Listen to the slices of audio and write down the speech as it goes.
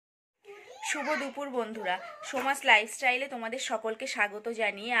শুভ দুপুর বন্ধুরা, সোমাস লাইফস্টাইলে তোমাদের সকলকে স্বাগত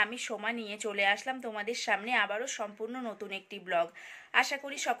জানিয়ে আমি সোমা নিয়ে চলে আসলাম তোমাদের সামনে আবারও সম্পূর্ণ নতুন একটি ব্লগ। আশা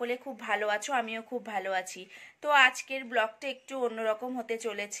করি সকলে খুব ভালো আছো, আমিও খুব ভালো আছি। তো আজকের ব্লগটা একটু অন্যরকম হতে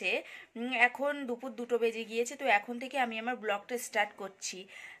চলেছে। এখন দুপুর 2টো বেজে গিয়েছে, তো এখন থেকে আমি আমার ব্লগটা স্টার্ট করছি।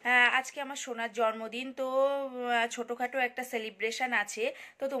 আজকে আমার সোনার জন্মদিন, তো ছোটোখাটো একটা সেলিব্রেশন আছে,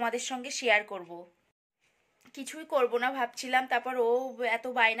 তো তোমাদের সঙ্গে শেয়ার করব। কিছুই করব না ভাবছিলাম, তারপর ও এত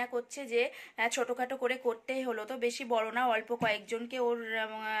বায়না করছে যে ছোটোখাটো করে করতেই হলো। তো বেশি বড় না, অল্প কয়েকজনকে, ওর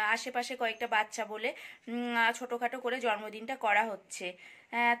আশেপাশে কয়েকটা বাচ্চা বলে ছোটোখাটো করে জন্মদিনটা করা হচ্ছে।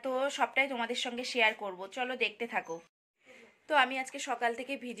 তো সবটাই তোমাদের সঙ্গে শেয়ার করব, চলো দেখতে থাকো। তো আমি আজকে সকাল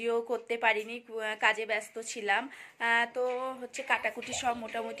থেকে ভিডিও করতে পারিনি, কাজে ব্যস্ত ছিলাম। তো হচ্ছে কাটাকুটি সব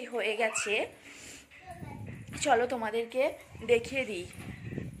মোটামুটি হয়ে গেছে, চলো তোমাদেরকে দেখিয়ে দিই।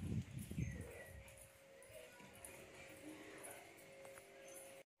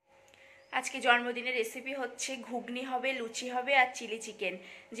 আজকে জন্মদিনের রেসিপি হচ্ছে ঘুগনি হবে, লুচি হবে আর চিলি চিকেন।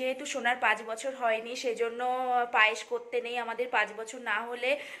 যেহেতু সোনার 5 বছর হয়নি, সেজন্য পায়েস করতে নেই আমাদের। 5 বছর না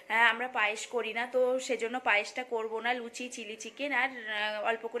হলে আমরা পায়েস করি না, তো সেজন্য পায়েসটা করব না। লুচি, চিলি চিকেন আর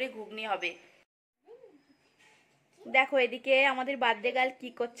অল্প করে ঘুগনি হবে। দেখো এদিকে আমাদের বার্থডে গার্ল কি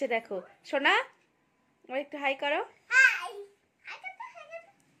করছে, দেখো সোনা, ও একটু হাই করো।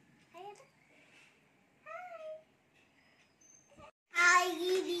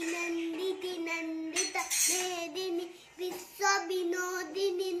 নন্দিতি নন্দিতা মেদিনী বিশ্ব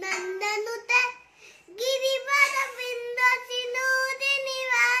বিনোদিনী নন্দনুতে গিরিপদ বিন্দোদিনী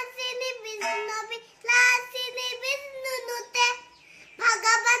বাসিনী বিষ্ণবী লাসিনী বিষ্ণুনুতে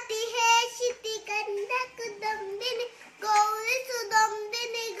ভগবতী হে শিতি কন্যক দম্দিনী গৌরী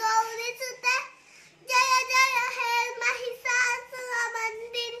সুদম্দিনী গৌরী সুতে জয় জয় হে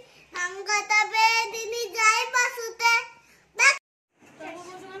মহিষাসুরমর্দিনী অঙ্গদ বেদিনী জয় বসুতে।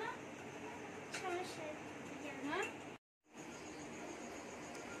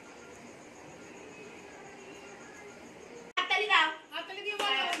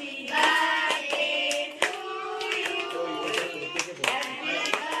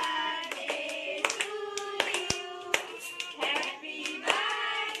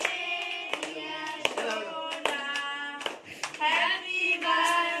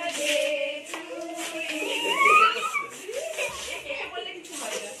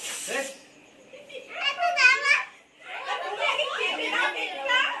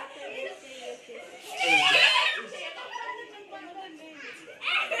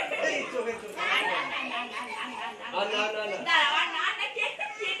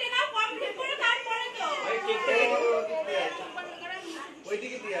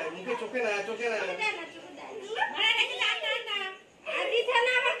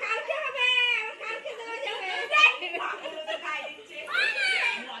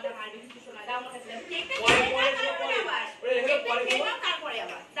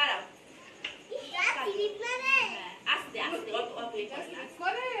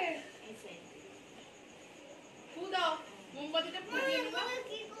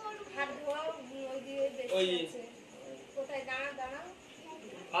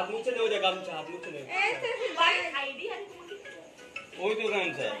 हाथ नीचे नहीं हो जाएगा, हाथ नीचे नहीं ওই তো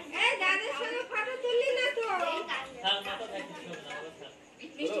গামছা এই দাদা সঙ্গে ফটো তুললি না তো হ্যাঁ মাথা দেখি না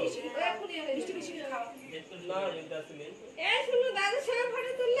মিষ্টি মিষ্টি মিষ্টি মিষ্টি খাও না এটা আসলে এই শুনো দাদা সঙ্গে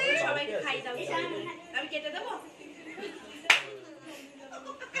ফটো তুললে সবাইকে খাই দাও, আমি কেটে দেব।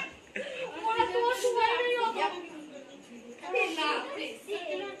 ওরা তো সুগার নেই না প্লিজ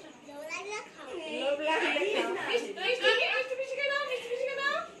লোভ লাগলে খাও মিষ্টি মিষ্টি মিষ্টি দাও, মিষ্টি মিষ্টি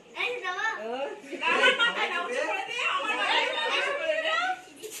দাও, এই দাও আমার মাথা নাও করে দে, আমার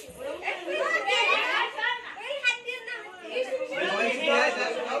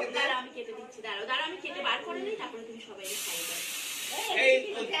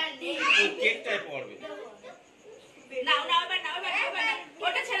নাও নাও এবার নাও, এবার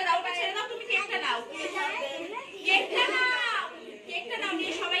ওটা ছেড়ে দাও, ওটা ছেড়ে দাও, তুমি কেকটা নাও, কেকটা নাও, কেকটা নাও,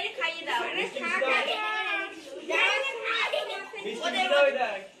 নিয়ে সবাইকে খাইয়ে দাও।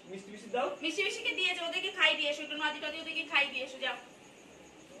 মিষ্টি মিষ্টিকে দিয়েছে, ওদেরকে খাই দিয়ে এসো, একটু নাদি টাদি ওদেরকে খাই দিয়ে এসো, যাও।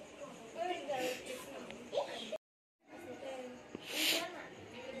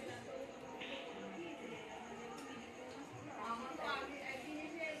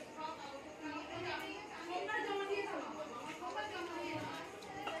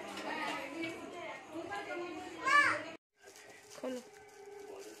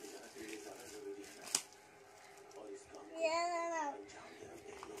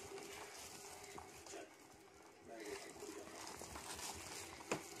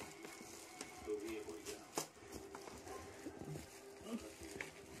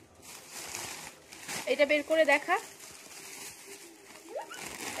 এটা বের করে দেখা,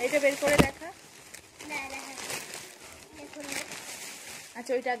 এটা বের করে দেখা।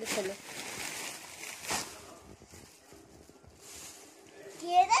 আচ্ছা ওইটা আগে খোলো।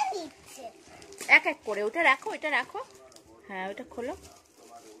 এক এক করে ওটা রাখো, ওইটা রাখো। হ্যাঁ ওইটা খোলো।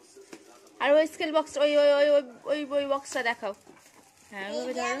 আর ওই স্কেল বক্স, ওই ওই ওই ওই ওই বক্সটা দেখাও। হ্যাঁ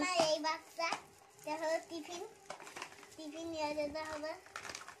ওইভাবে ধরো। এই বাক্সটা দেখো, টিফিন টিফিন নিয়ে যেতে হবে।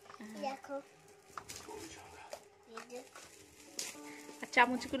 দেখো এই যে, আর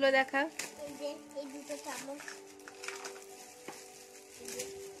চামচগুলো দেখাও। এই যে এই দুটো চামচ,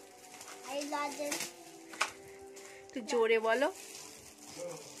 এই লজেন্স। একটু জোরে বলো।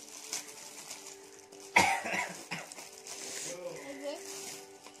 এই যে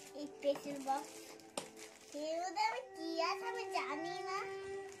এই পেন্সিল বক্স, এর মধ্যে আমি কি আছে আমি জানি না।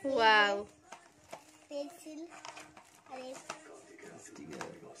 ওয়াও, পেন্সিল আর এই স্টিকার।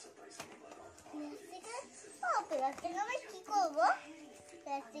 ও প্লাস্টিক আমি কি করব?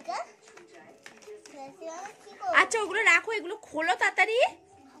 প্লাস্টিকার আমি কি করব? আচ্ছা ওগুলো রাখো, এগুলো খোলো তাড়াতাড়ি।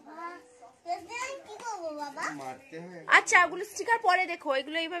 প্লাস্টিক আমি কি করব বাবা? আচ্ছা ওগুলো স্টিকার পরে দেখো,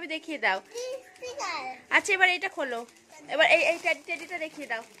 এগুলো এইভাবে দেখিয়ে দাও। কি স্টিকার? আচ্ছা এবার এটা খোলো। এবার এই এই টেডিটা দেখিয়ে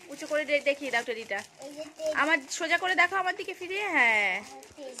দাও, উঁচু করে দেখিয়ে দাও টেডিটা। এই যে আমার সোজা করে দেখো আমার দিকে ফিরিয়ে। হ্যাঁ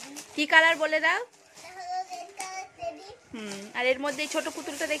টেডি, কি কালার বলে দাও। হলো রেড কালার টেডি। আর এর মধ্যে এই ছোট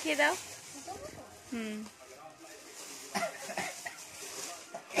পুতুলটা দেখিয়ে দাও।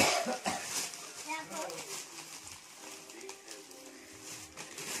 দেখো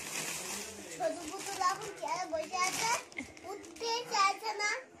ছোট পুতুল এখন চেয়ারে বসে আছে, উঠতে চাইছে না।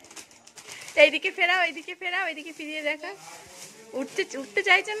 এইদিকে ফেরাও, এইদিকে ফেরাও, এইদিকে ফিরিয়ে দেখো। উঠতে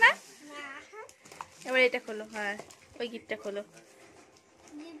চাইছে না। এবার এটা খোলো। হ্যাঁ ওই গিফটটা খোলো।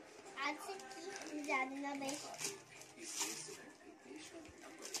 আছে কি জানি না বেশ।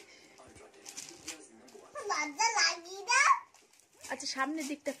 বাজা লাগিয়ে দাও। আচ্ছা সামনের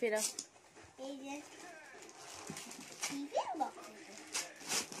দিকটা ফেরাও। এই যে টিফিন বক্স,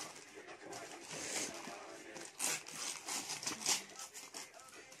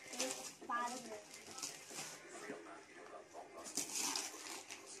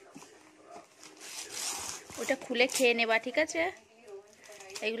 ওটা খুলে খেয়ে নেবা, ঠিক আছে?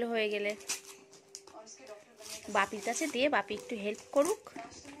 এগুলো হয়ে গেলে বাপির কাছে দিয়ে বাপি একটু হেল্প করুক।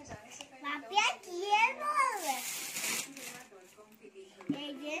 বাপিয়া কি এর বলবে?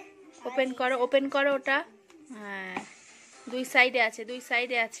 এই যে ওপেন করো, ওপেন করো ওটা। হ্যাঁ দুই সাইডে আছে, দুই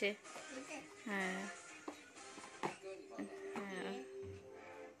সাইডে আছে। হ্যাঁ হ্যাঁ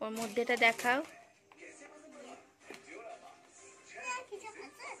ওর মধ্যেটা দেখাও। কিছু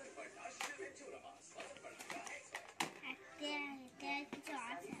আছে, একটা কিছু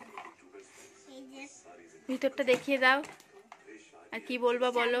আছে। এই যে ভিতরটা দেখিয়ে দাও। আর কি বলবা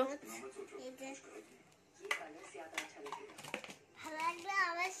বলো। এই যে ভালো লাগলে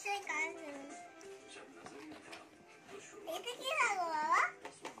অবশ্যই করবেন। এটা কি রাখবো বাবা?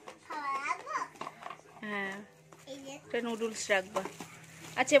 খাবার রাখবো? হ্যাঁ এই যে এটা নুডলস রাখবা।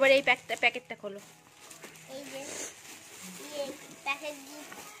 আচ্ছা এবার এই প্যাকেটটা খোলো। এই যে প্যাকেট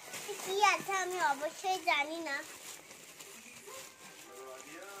কি আছে আমি অবশ্যই জানি না।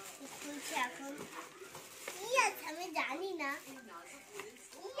 খুলছি এখন। কি আছে আমি জানি না।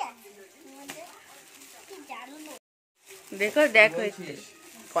 কি আছে এর মধ্যে? কি জানবো? দেখো দেখো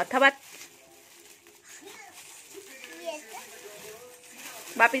কথাবার্তা। কি আছে?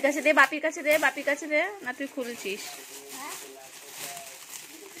 বাপির কাছে দে, বাপির কাছে দে, বাপির কাছে দে। না তুই খুলছিস। হ্যাঁ?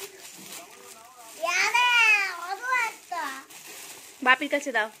 ইয়ারে, অন্য একটা। বাপির কাছে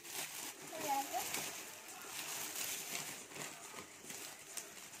দাও। কি আছে?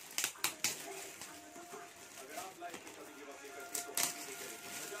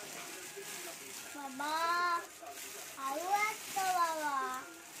 বাবা, আরো একটা বাবা।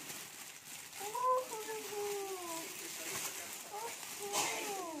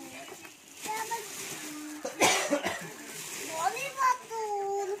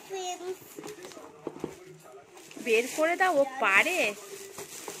 বের করে দাও, ও পারে।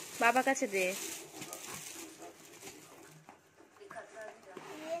 বাবা কাছে দে।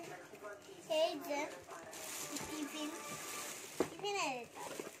 এই যে টিফিন, টিফিনের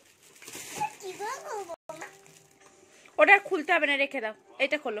এটা কি করে করবো? ওটা আর খুলতে হবে না, রেখে দাও।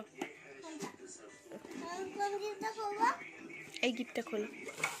 এটা খোলো, কোন জিনিসটা করবো? এই গিফটটা খোলো।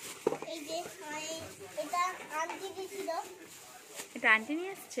 এই যে এটা আনতে দিছিল। এটা আন্টি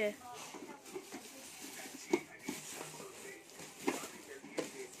নিয়ে আসছে।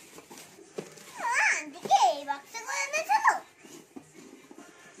 আন্টিকে এই বাক্সে করে এনেছিল।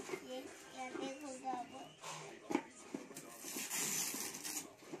 খুলতে হবে,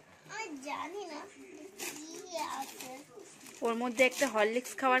 আমি জানি না। আছে। ওর মধ্যে একটা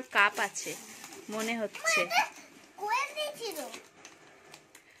হরলিক্স খাওয়ার কাপ আছে মনে হচ্ছে। কোয়েল দিয়েছিল।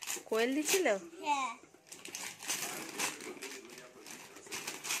 কোয়েল দিছিল? হ্যাঁ।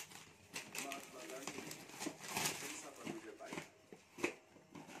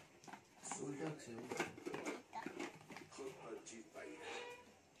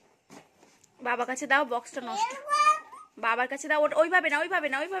 বাবার কাছে দাও, বক্সটা নষ্ট। বাবার কাছে দাও। ওইভাবে না, ওইভাবে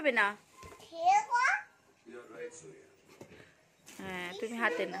না, ওইভাবে না। হ্যাঁ, তুমি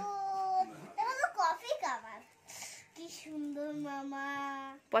হাতে না। কফি কাভার কি সুন্দর মামা।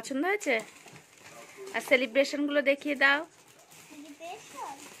 পছন্দ হয়েছে? আর সেলিব্রেশন গুলো দেখিয়ে দাও।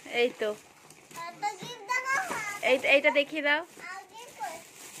 এই তো, এইটা দেখিয়ে দাও।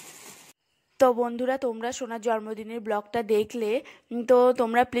 তো বন্ধুরা, তোমরা সোনার জন্মদিনের ব্লগটা দেখলে, তো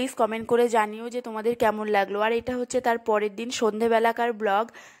তোমরা প্লিজ কমেন্ট করে জানিও যে তোমাদের কেমন লাগলো। আর এটা হচ্ছে তার পরের দিন সন্ধেবেলাকার ব্লগ।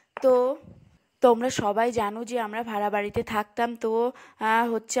 তো তোমরা সবাই জানো যে আমরা ভাড়া বাড়িতে থাকতাম। তো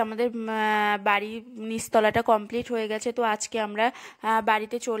হচ্ছে আমাদের বাড়ির নিচতলাটা কমপ্লিট হয়ে গেছে। তো আজকে আমরা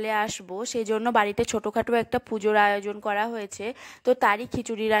বাড়িতে চলে আসব, সেই জন্য বাড়িতে ছোটোখাটো একটা পুজোর আয়োজন করা হয়েছে। তো তারই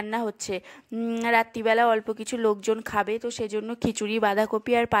খিচুড়ি রান্না হচ্ছে। রাত্রিবেলা অল্প কিছু লোকজন খাবে, তো সেজন্য খিচুড়ি,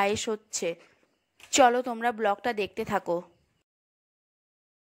 বাঁধাকপি আর পায়েস হচ্ছে। চলো তোমরা ব্লগটা দেখতে থাকো।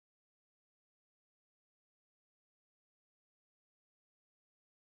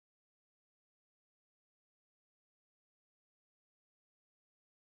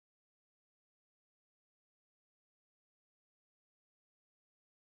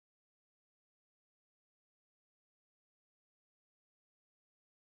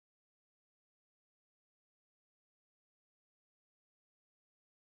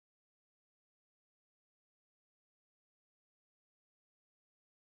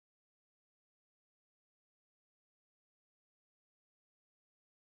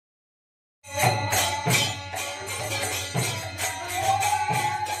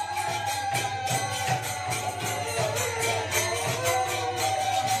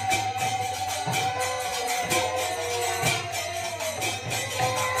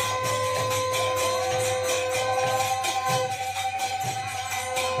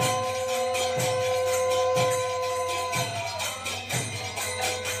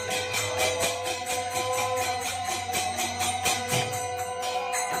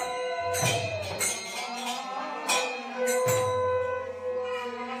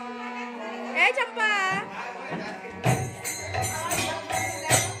 এই চম্পা,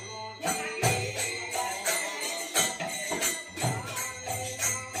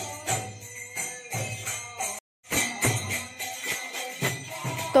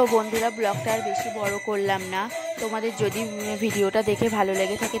 তো বন্ধুরা, ব্লগটা আর বেশি বড় করলাম না। তোমাদের যদি ভিডিওটা দেখে ভালো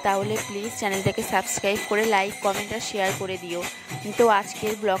লেগে থাকে তাহলে প্লিজ চ্যানেলটাকে সাবস্ক্রাইব করে লাইক, কমেন্ট আর শেয়ার করে দিও। তো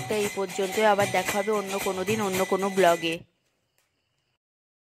আজকের ব্লগটা এই পর্যন্তই। আবার দেখা হবে অন্য কোনো দিন অন্য কোনো ব্লগে।